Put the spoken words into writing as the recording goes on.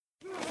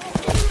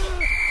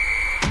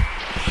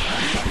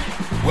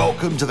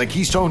Welcome to the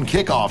Keystone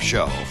Kickoff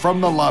Show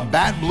from the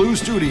Labatt Blue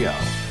Studio.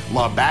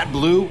 Labatt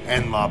Blue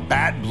and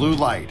Labatt Blue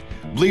Light.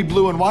 Bleed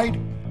blue and white,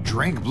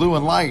 drink blue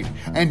and light.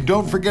 And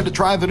don't forget to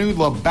try the new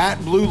Labatt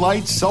Blue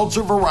Light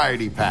Seltzer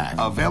Variety Pack.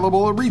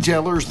 Available at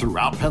retailers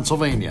throughout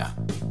Pennsylvania.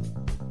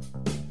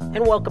 And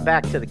welcome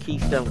back to the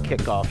Keystone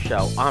Kickoff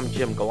Show. I'm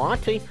Jim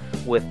Galante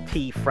with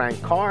T.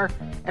 Frank Carr,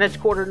 and it's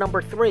quarter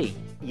number 3.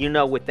 You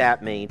know what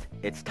that means.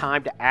 It's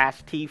time to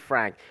Ask T.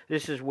 Frank.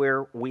 This is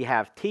where we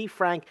have T.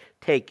 Frank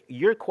take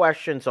your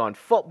questions on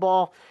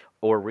football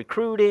or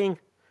recruiting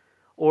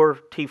or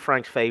T.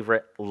 Frank's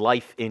favorite,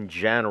 life in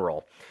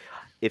general.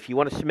 If you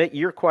want to submit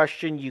your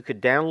question, you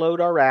could download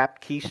our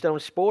app,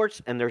 Keystone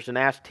Sports, and there's an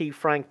Ask T.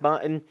 Frank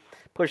button.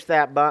 Push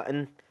that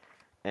button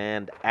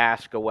and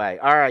ask away.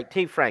 All right,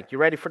 T. Frank, you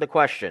ready for the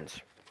questions?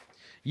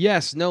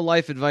 Yes, no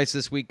life advice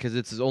this week because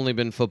it's only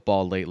been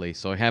football lately,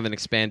 so I haven't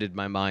expanded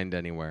my mind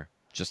anywhere.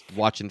 Just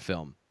watching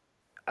film.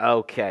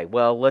 Okay,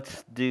 well,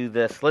 let's do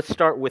this. Let's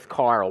start with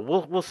Carl.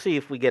 We'll see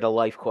if we get a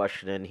life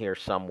question in here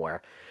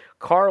somewhere.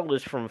 Carl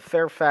is from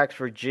Fairfax,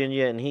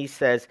 Virginia, and he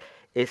says,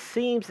 it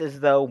seems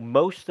as though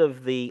most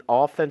of the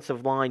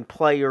offensive line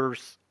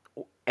players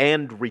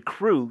and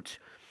recruits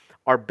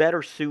are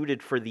better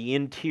suited for the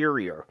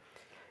interior.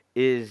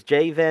 Is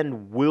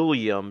Javon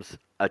Williams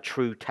a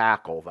true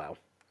tackle, though?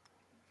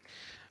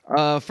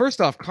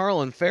 First off,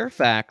 Carl in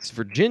Fairfax,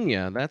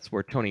 Virginia, that's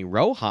where Tony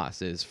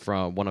Rojas is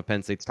from, one of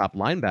Penn State's top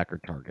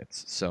linebacker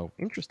targets. So,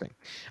 interesting.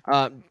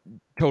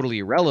 Totally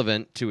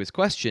irrelevant to his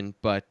question,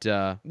 but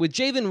with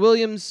Javon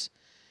Williams,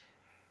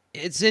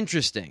 it's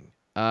interesting.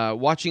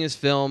 Watching his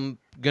film,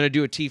 going to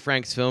do a T.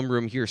 Frank's film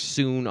room here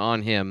soon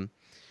on him.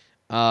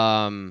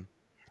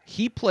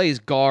 He plays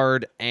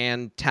guard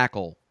and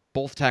tackle,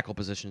 both tackle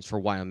positions for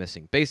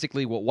Wyomissing.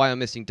 Basically, what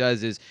Wyomissing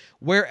does is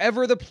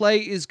wherever the play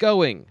is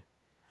going,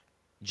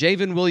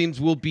 Javon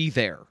Williams will be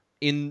there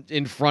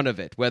in front of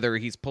it, whether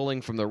he's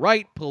pulling from the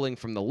right, pulling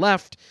from the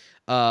left,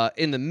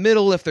 in the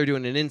middle if they're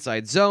doing an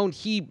inside zone.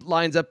 He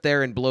lines up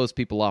there and blows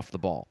people off the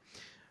ball.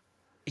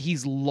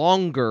 He's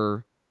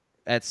longer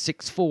at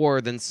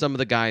 6'4" than some of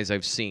the guys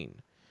I've seen.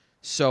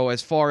 So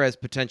as far as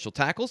potential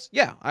tackles,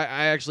 yeah,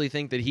 I actually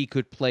think that he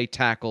could play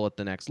tackle at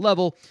the next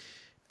level.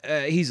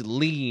 He's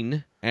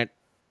lean at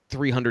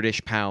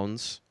 300-ish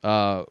pounds,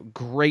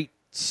 great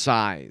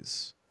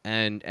size,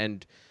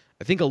 and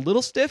I think a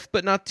little stiff,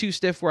 but not too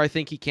stiff where I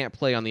think he can't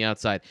play on the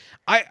outside.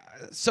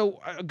 So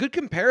a good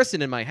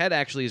comparison in my head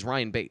actually is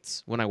Ryan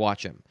Bates when I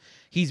watch him.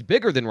 He's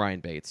bigger than Ryan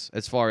Bates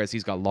as far as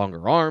he's got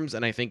longer arms,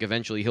 and I think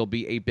eventually he'll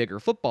be a bigger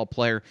football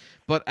player.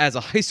 But as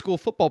a high school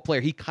football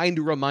player, he kind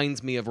of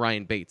reminds me of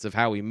Ryan Bates, of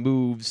how he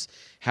moves,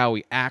 how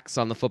he acts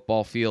on the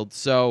football field.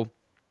 So,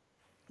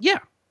 yeah,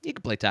 he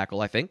could play tackle,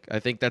 I think. I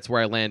think that's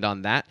where I land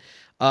on that.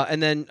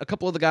 And then a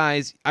couple of the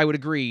guys, I would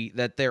agree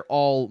that they're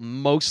all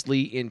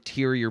mostly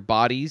interior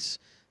bodies,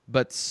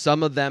 but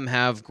some of them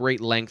have great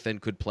length and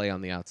could play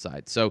on the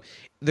outside. So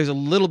there's a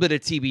little bit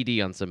of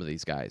TBD on some of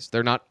these guys.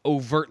 They're not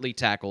overtly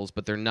tackles,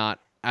 but they're not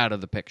out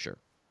of the picture.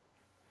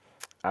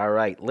 All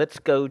right, let's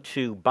go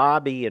to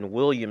Bobby in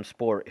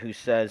Williamsport, who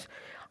says,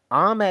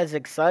 I'm as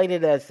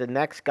excited as the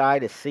next guy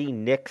to see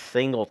Nick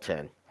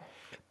Singleton,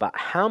 but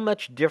how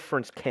much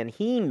difference can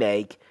he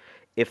make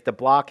if the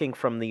blocking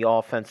from the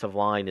offensive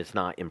line is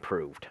not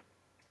improved?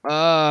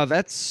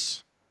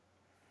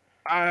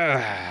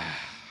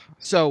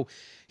 So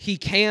he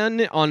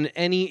can, on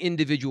any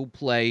individual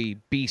play,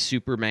 be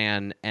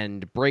Superman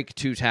and break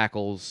 2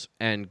 tackles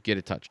and get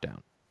a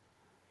touchdown.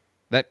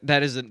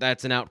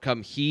 That's an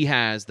outcome he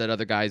has that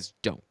other guys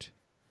don't.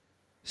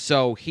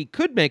 So he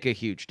could make a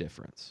huge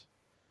difference.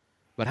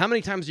 But how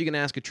many times are you going to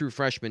ask a true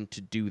freshman to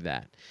do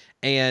that?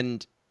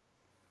 And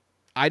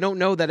I don't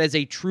know that as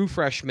a true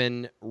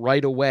freshman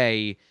right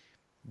away,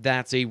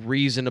 that's a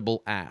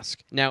reasonable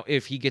ask. Now,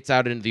 if he gets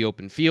out into the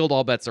open field,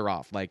 all bets are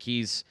off. Like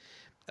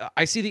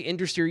I see the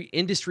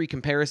industry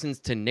comparisons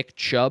to Nick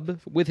Chubb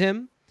with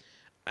him,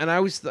 and I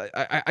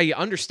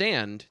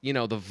understand,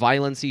 the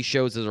violence he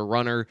shows as a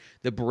runner,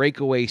 the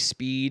breakaway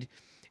speed.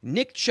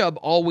 Nick Chubb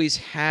always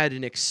had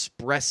an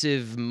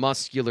expressive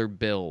muscular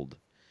build,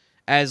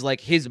 as like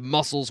his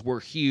muscles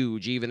were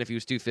huge, even if he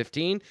was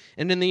 215.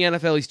 And in the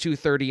NFL, he's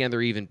 230, and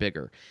they're even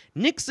bigger.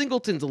 Nick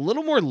Singleton's a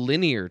little more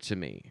linear to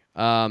me,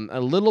 a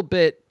little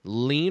bit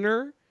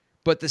leaner,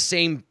 but the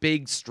same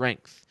big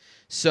strength.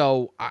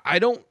 So I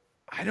don't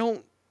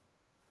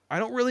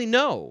really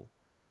know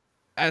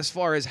as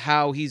far as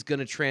how he's going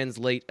to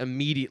translate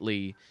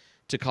immediately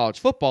to college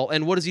football.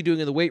 And what is he doing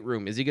in the weight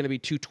room? Is he going to be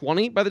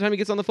 220 by the time he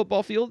gets on the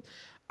football field?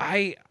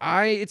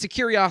 It's a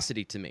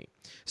curiosity to me.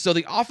 So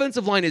the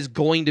offensive line is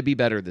going to be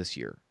better this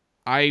year.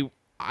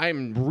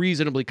 I'm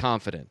reasonably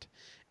confident.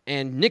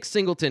 And Nick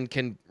Singleton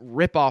can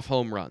rip off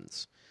home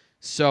runs.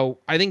 So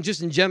I think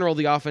just in general,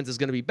 the offense is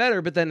going to be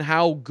better, but then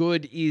how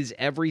good is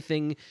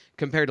everything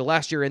compared to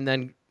last year? And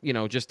then,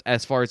 just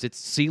as far as its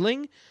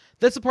ceiling,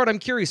 that's the part I'm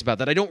curious about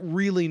that I don't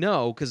really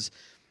know, because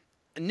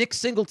Nick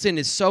Singleton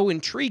is so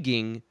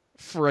intriguing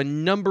for a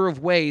number of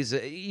ways,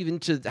 even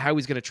to how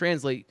he's going to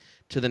translate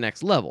to the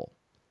next level.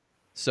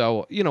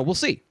 So, we'll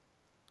see.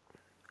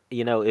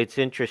 It's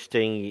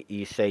interesting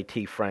you say,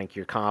 T. Frank,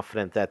 you're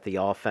confident that the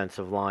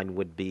offensive line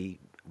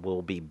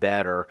will be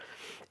better.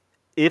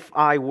 If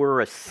I were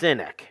a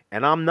cynic,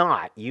 and I'm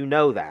not, you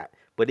know that,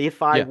 but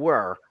if I Yeah.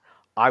 were,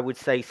 I would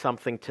say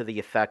something to the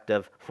effect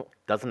of,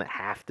 doesn't it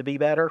have to be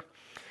better?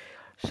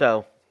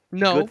 So, good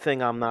No.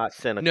 thing I'm not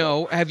cynical.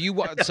 No. Have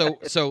you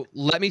so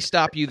let me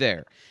stop you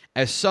there.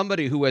 As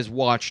somebody who has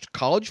watched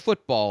college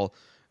football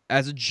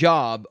as a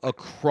job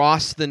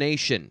across the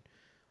nation,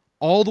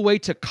 all the way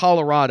to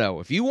Colorado.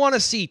 If you want to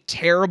see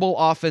terrible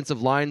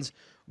offensive lines,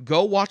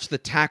 go watch the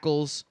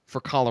tackles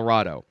for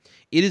Colorado.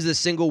 It is the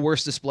single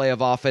worst display of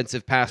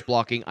offensive pass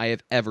blocking I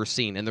have ever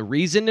seen. And the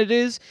reason it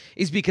is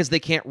because they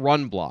can't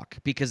run block,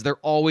 because they're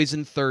always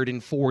in 3rd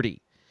and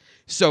 40.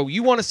 So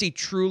you want to see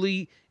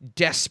truly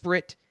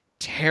desperate,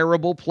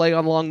 terrible play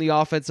along the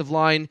offensive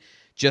line,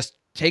 just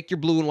take your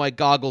blue and white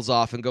goggles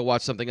off and go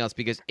watch something else,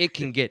 because it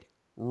can get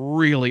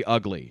really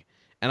ugly.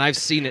 And I've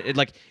seen it.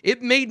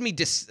 It made me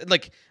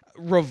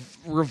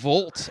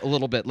revolt a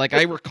little bit. Like,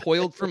 I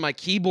recoiled from my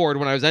keyboard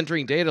when I was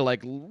entering data.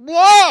 Like,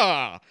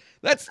 whoa,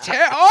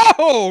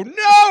 oh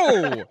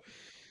no!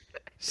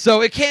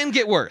 So it can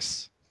get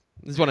worse.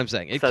 Is what I'm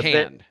saying. It So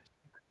can.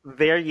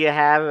 there you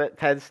have it,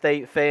 Penn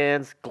State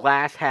fans.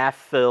 Glass half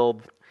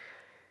filled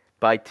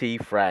by T.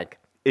 Frank.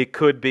 It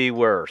could be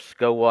worse.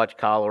 Go watch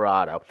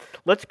Colorado.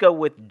 Let's go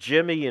with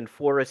Jimmy in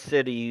Forest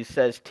City, who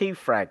says, T.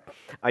 Frank,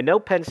 I know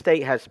Penn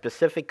State has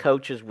specific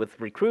coaches with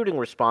recruiting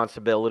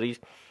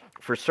responsibilities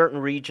for certain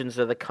regions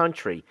of the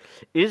country.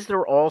 Is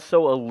there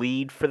also a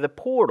lead for the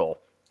portal?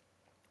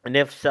 And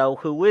if so,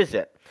 who is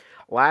it?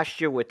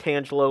 Last year with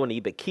Tangelo and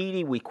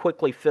Ibikiti, we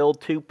quickly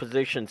filled 2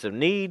 positions of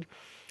need.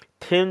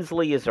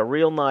 Tinsley is a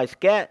real nice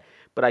get,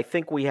 but I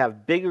think we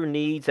have bigger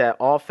needs at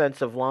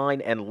offensive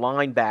line and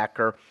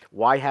linebacker.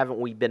 Why haven't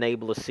we been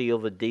able to seal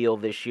the deal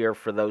this year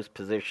for those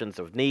positions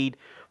of need?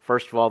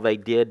 First of all, they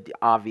did.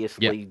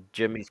 Obviously, Yep.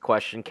 Jimmy's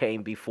question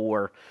came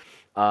before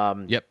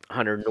Yep.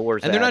 Hunter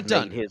And they're not Norzad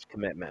done. made his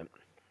commitment.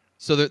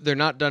 So they're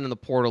not done in the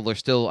portal. There's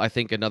still, I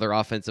think, another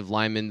offensive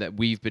lineman that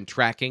we've been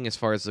tracking as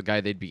far as the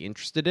guy they'd be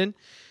interested in.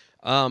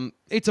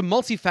 It's a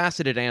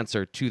multifaceted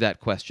answer to that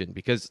question,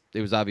 because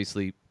it was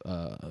obviously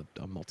a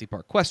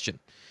multi-part question.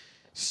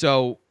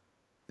 So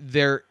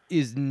there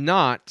is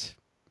not,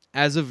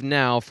 as of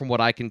now, from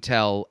what I can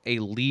tell, a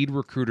lead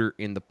recruiter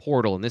in the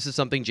portal. And this is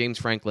something James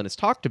Franklin has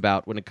talked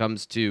about when it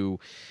comes to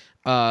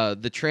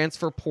the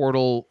transfer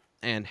portal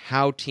and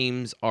how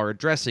teams are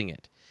addressing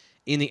it.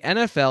 In the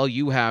NFL,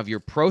 you have your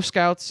pro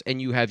scouts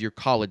and you have your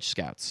college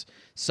scouts.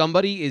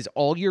 Somebody is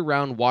all year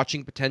round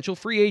watching potential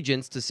free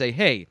agents to say,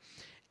 hey,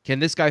 can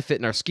this guy fit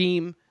in our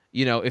scheme?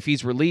 If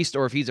he's released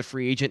or if he's a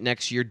free agent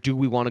next year, do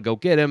we want to go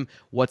get him?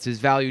 What's his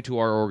value to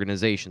our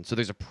organization? So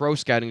there's a pro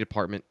scouting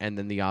department, and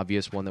then the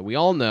obvious one that we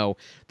all know,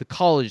 the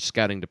college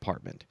scouting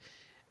department.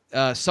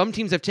 Some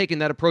teams have taken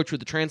that approach with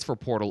the transfer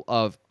portal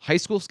of high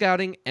school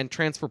scouting and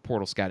transfer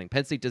portal scouting.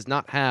 Penn State does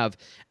not have,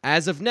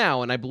 as of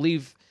now, and I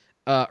believe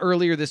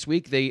earlier this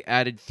week they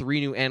added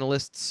 3 new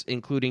analysts,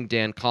 including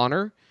Dan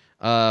Connor,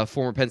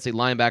 former Penn State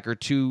linebacker,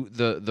 to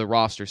the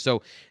roster.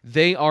 So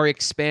they are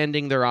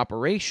expanding their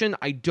operation.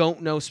 I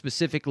don't know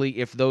specifically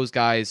if those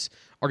guys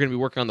are going to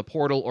be working on the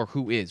portal or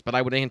who is, but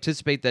I would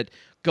anticipate that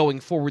going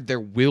forward there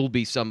will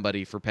be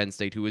somebody for Penn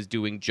State who is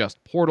doing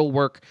just portal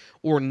work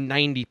or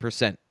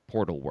 90%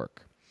 portal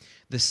work.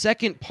 The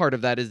second part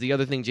of that is the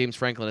other thing James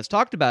Franklin has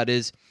talked about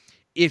is,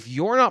 if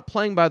you're not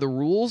playing by the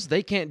rules,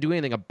 they can't do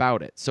anything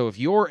about it. So if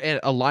you're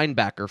a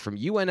linebacker from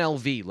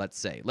UNLV, let's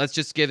say, let's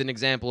just give an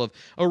example of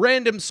a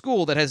random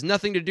school that has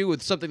nothing to do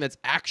with something that's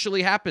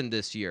actually happened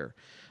this year.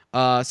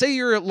 Say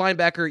you're a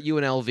linebacker at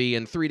UNLV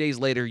and 3 days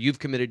later you've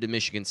committed to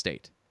Michigan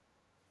State.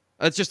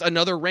 That's just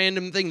another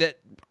random thing that,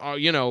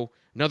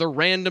 another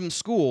random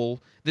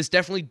school. This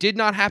definitely did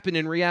not happen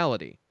in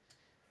reality.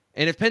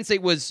 And if Penn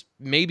State was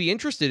maybe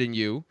interested in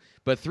you,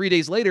 but 3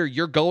 days later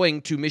you're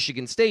going to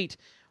Michigan State,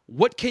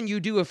 what can you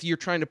do if you're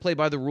trying to play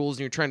by the rules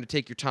and you're trying to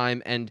take your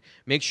time and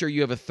make sure you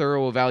have a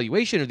thorough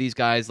evaluation of these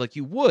guys like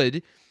you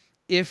would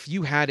if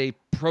you had a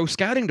pro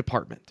scouting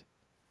department?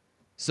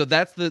 So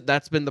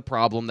that's been the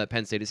problem that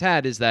Penn State has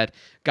had, is that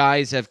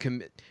guys have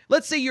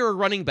let's say you're a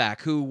running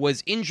back who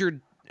was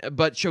injured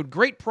but showed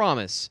great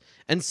promise,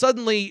 and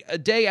suddenly a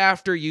day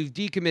after you've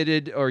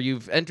decommitted or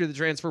you've entered the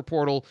transfer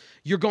portal,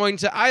 you're going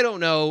to, I don't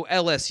know,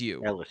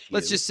 LSU.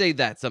 Let's just say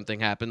that something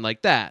happened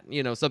like that.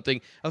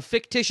 A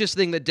fictitious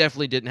thing that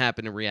definitely didn't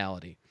happen in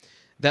reality.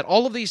 That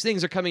all of these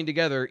things are coming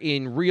together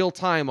in real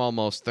time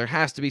almost. There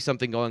has to be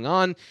something going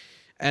on.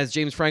 As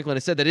James Franklin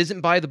has said, that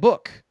isn't by the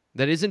book.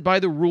 That isn't by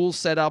the rules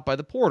set out by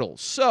the portal.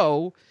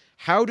 So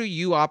how do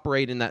you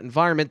operate in that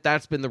environment?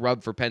 That's been the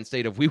rub for Penn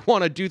State. If we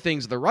want to do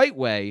things the right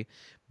way,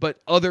 but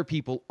other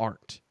people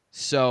aren't.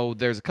 So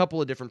there's a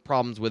couple of different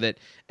problems with it,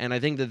 and I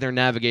think that they're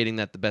navigating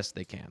that the best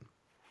they can.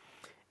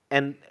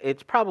 And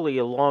it's probably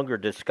a longer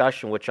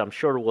discussion, which I'm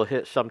sure we'll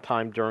hit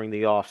sometime during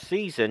the off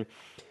season.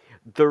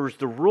 There's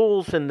the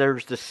rules and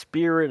there's the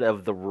spirit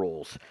of the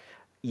rules.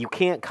 You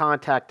can't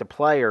contact a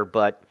player,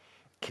 but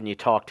can you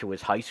talk to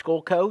his high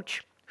school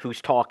coach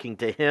who's talking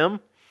to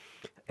him?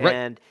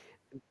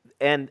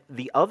 And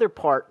the other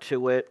part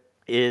to it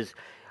is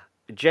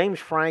James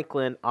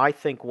Franklin, I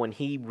think when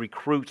he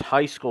recruits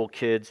high school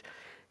kids,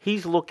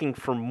 he's looking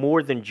for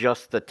more than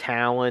just the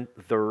talent.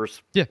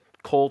 There's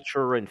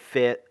culture and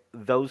fit,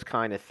 those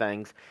kind of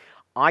things.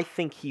 I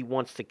think he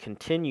wants to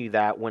continue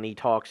that when he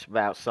talks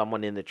about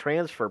someone in the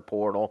transfer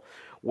portal,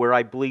 where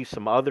I believe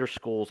some other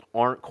schools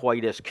aren't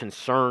quite as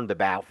concerned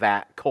about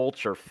that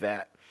culture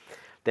fit.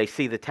 They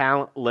see the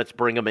talent, let's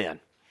bring them in.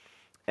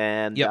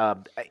 And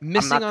I'm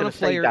not going to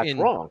say that's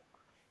wrong.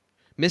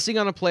 Missing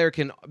on a player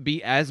can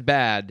be as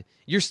bad.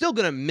 You're still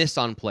going to miss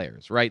on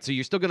players, right? So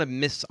you're still going to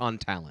miss on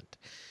talent.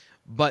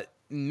 But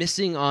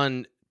missing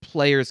on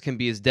players can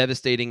be as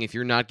devastating if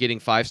you're not getting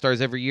 5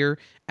 stars every year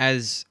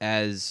as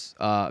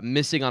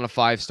missing on a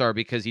 5-star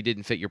because he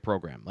didn't fit your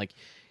program. Like,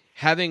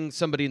 having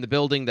somebody in the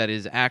building that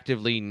is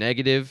actively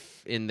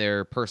negative in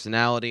their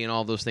personality and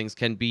all those things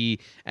can be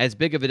as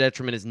big of a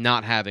detriment as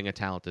not having a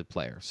talented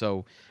player.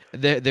 So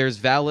there's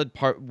valid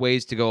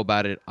ways to go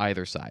about it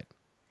either side.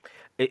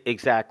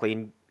 Exactly.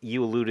 And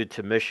you alluded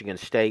to Michigan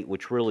State,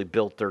 which really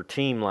built their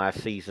team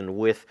last season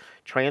with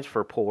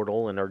transfer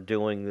portal and are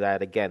doing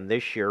that again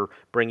this year,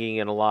 bringing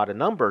in a lot of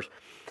numbers.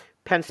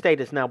 Penn State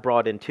has now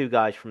brought in 2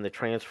 guys from the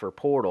transfer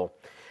portal.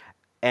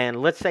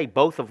 And let's say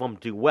both of them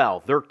do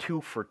well. They're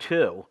 2 for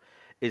 2.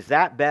 Is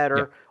that better?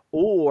 Yeah.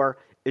 Or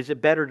is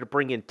it better to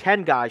bring in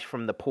 10 guys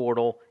from the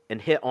portal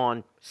and hit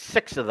on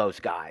 6 of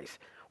those guys?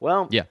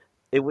 Well,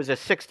 it was a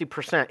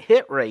 60%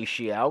 hit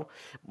ratio,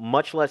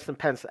 much less than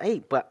Penn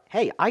State. But,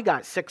 hey, I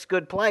got 6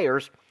 good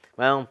players.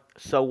 Well,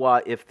 so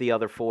what if the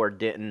other 4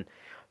 didn't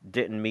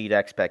meet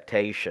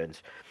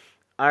expectations?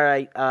 All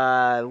right,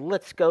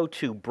 let's go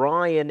to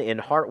Brian in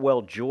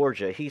Hartwell,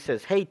 Georgia. He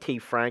says, hey, T.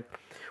 Frank,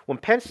 when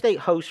Penn State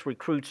hosts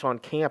recruits on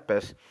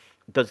campus,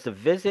 does the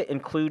visit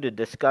include a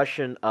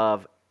discussion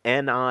of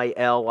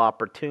NIL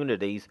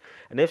opportunities?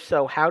 And if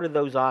so, how do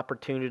those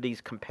opportunities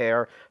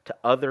compare to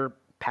other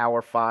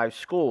Power 5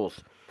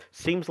 schools?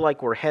 Seems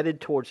like we're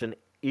headed towards an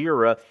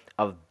era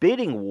of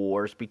bidding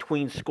wars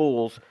between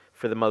schools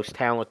for the most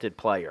talented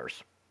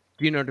players.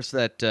 Do you notice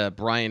that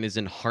Brian is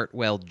in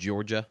Hartwell,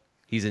 Georgia?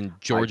 He's in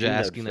Georgia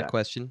asking that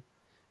question?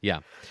 Yeah.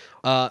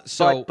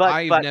 So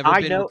I've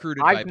never been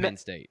recruited by Penn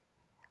State.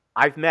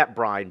 I've met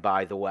Brian,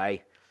 by the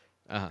way.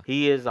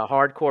 He is a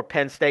hardcore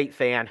Penn State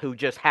fan who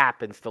just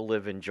happens to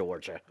live in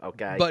Georgia,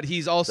 okay? But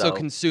he's also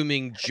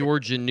consuming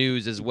Georgia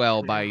news as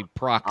well by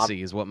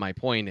proxy, is what my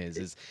point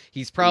is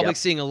he's probably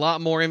seeing a lot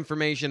more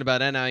information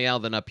about NIL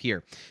than up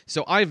here.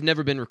 So I've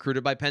never been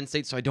recruited by Penn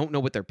State, so I don't know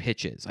what their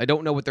pitch is. I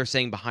don't know what they're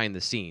saying behind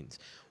the scenes.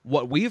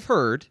 What we've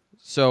heard,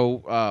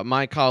 so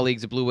my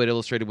colleagues at Blue White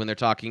Illustrated, when they're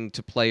talking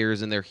to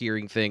players and they're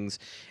hearing things,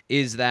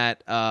 is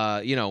that,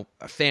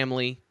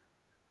 family,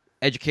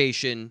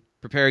 education,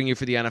 preparing you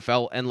for the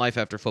NFL, and life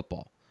after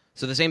football.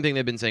 So the same thing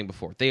they've been saying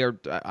before.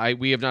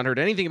 We have not heard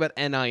anything about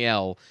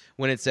NIL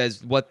when it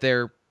says what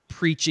they're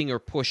preaching or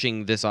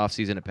pushing this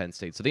offseason at Penn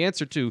State. So the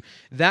answer to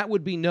that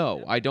would be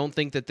no. I don't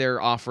think that they're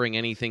offering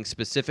anything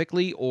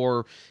specifically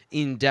or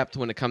in depth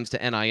when it comes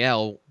to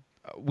NIL.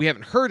 We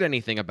haven't heard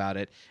anything about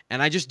it,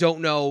 and I just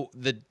don't know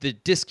the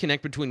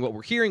disconnect between what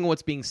we're hearing and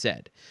what's being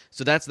said.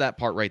 So that's that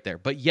part right there.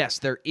 But yes,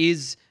 there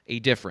is a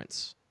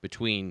difference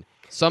between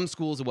some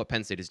schools and what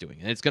Penn State is doing,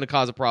 and it's going to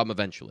cause a problem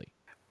eventually.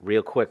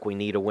 Real quick, we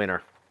need a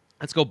winner.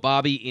 Let's go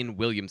Bobby in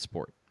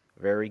Williamsport.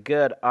 Very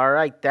good. All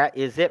right, that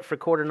is it for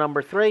quarter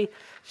number 3.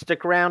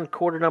 Stick around.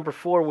 Quarter number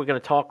 4, we're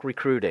going to talk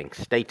recruiting.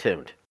 Stay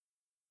tuned.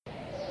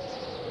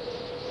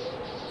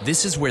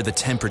 This is where the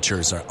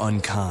temperatures are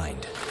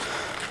unkind.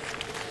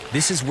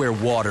 This is where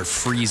water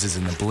freezes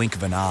in the blink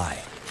of an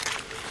eye.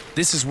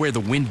 This is where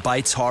the wind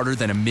bites harder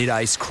than a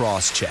mid-ice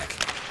cross-check.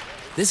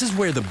 This is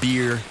where the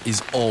beer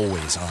is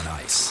always on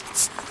ice.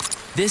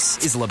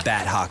 This is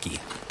Labatt Hockey,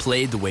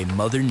 played the way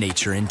Mother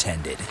Nature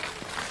intended.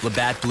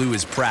 Labatt Blue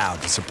is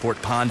proud to support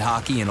pond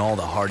hockey and all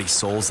the hardy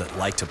souls that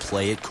like to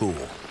play it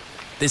cool.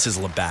 This is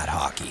Labatt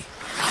Hockey.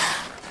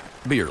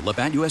 Beer,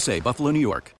 Labatt USA, Buffalo, New York.